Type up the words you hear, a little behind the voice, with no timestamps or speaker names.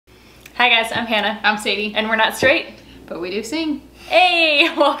Hi guys, I'm Hannah. I'm Sadie. And we're not straight, but we do sing.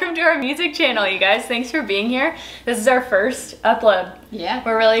 Hey, welcome to our music channel, you guys. Thanks for being here. This is our first upload. Yeah.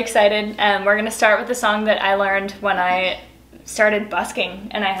 We're really excited. We're gonna start with the song that I learned when I started busking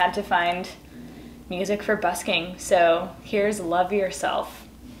and I had to find music for busking. So here's Love Yourself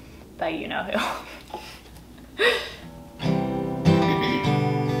by you know who.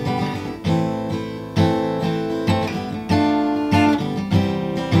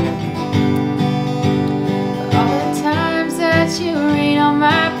 You rain on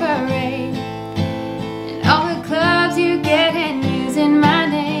my parade, and all the clubs you get and using my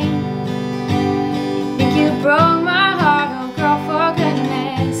name. You think you broke my heart, oh girl, for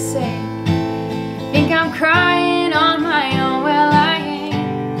goodness sake. You think I'm crying on my own, well I ain't.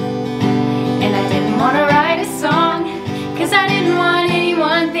 And I didn't want to write a song, cause I didn't want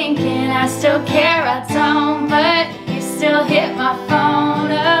anyone thinking I still care, I don't. But you still hit my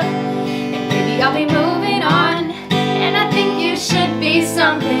phone up, and maybe I'll be moving on. And I think you should be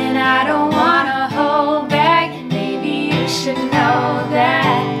something I don't wanna hold back. Maybe you should know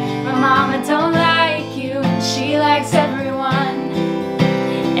that my mama don't like you and she likes everyone.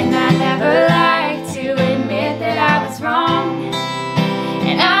 And I never like to admit that I was wrong.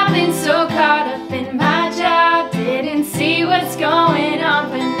 And I've been so caught up in my job, didn't see what's going on.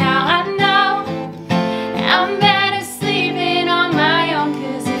 But now I know I'm better sleeping on my own.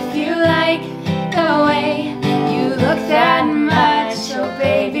 Cause if you like the way look that much, oh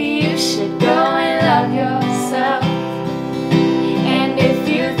baby, you should go and love yourself. And if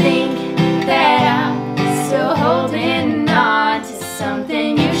you think that I'm still holding on to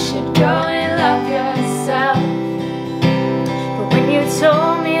something, you should go and love yourself. But when you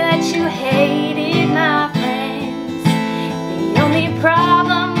told me that you hated my friends, the only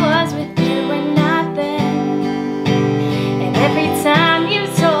problem was with you and not them. And every time you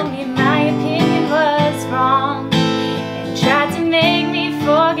told me my opinion was wrong, tried to make me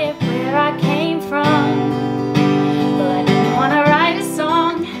forget where I came from. But I didn't want to write a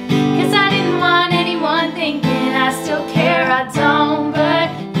song, cause I didn't want anyone thinking I still care, I don't. But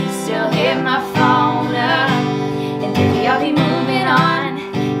you still hit my phone up, and maybe I'll be moving on.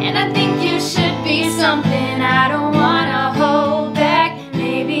 And I think you should be something I don't want to hold back.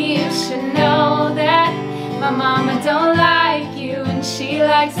 Maybe you should know that my mama don't like you and she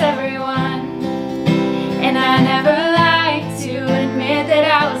likes everyone. And I never to admit that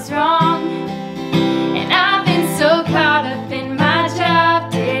I was wrong. And I've been so caught up in my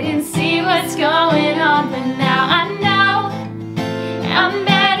job, didn't see what's going on. But now I know I'm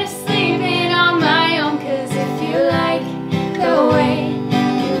better sleeping on my own. Cause if you like the way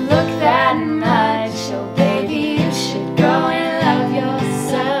you look that much, oh baby, you should go and love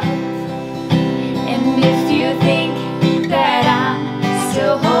yourself. And if you think that I'm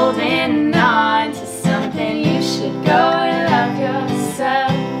still holding on to something, you should go and love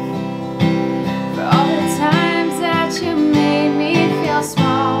yourself. For all the times that you made me feel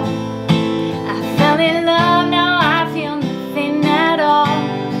small, I fell in love, now I feel nothing at all.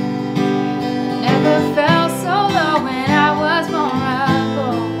 Never felt so low when I was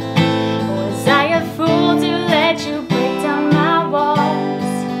vulnerable. Was I a fool to let you break down my walls?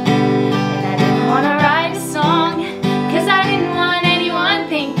 And I didn't want to write a song, cause I didn't want anyone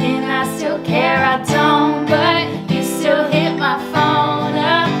thinking I still care, I don't. But you still hit my phone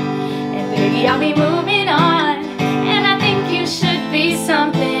up, and baby, I'll be moving on. And I think you should be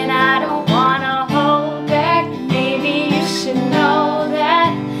something I don't wanna hold back. Maybe you should know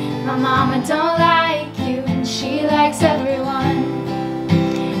that my mama don't like you and she likes everyone.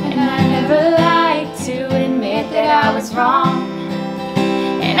 And I never like to admit that I was wrong.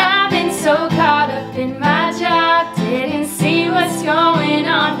 And I've been so caught up in my job, didn't see what's going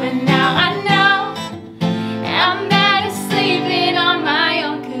on. But now I know I'm better sleeping on my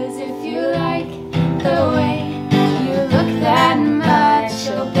own. Cause if you like the way you look that much,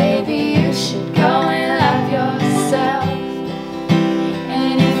 oh baby, you should go and love yourself.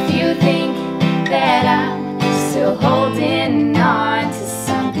 And if you think that I'm still holding on to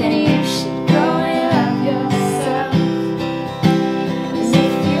something, you should go and love yourself. Cause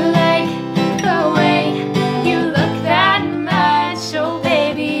if you like the way you look that much, oh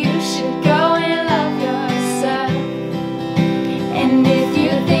baby, you should go and love yourself. And if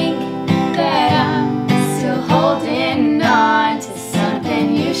you think that I'm still holding on to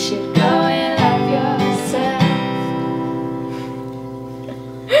something, you should go and love yourself.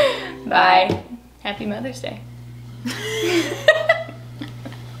 Bye. Happy Mother's Day.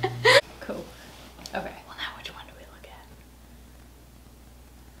 Cool. Okay. Well, now which one do we look at?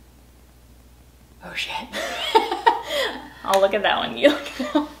 Oh shit. I'll look at that one. You look at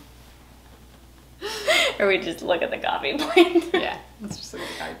that one. Or we just look at the coffee plate? Yeah, let's just look at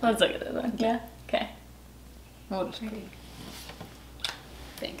the card. Let's look at this one. Yeah? Okay. We'll just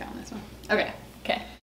think on this one. Okay. Okay.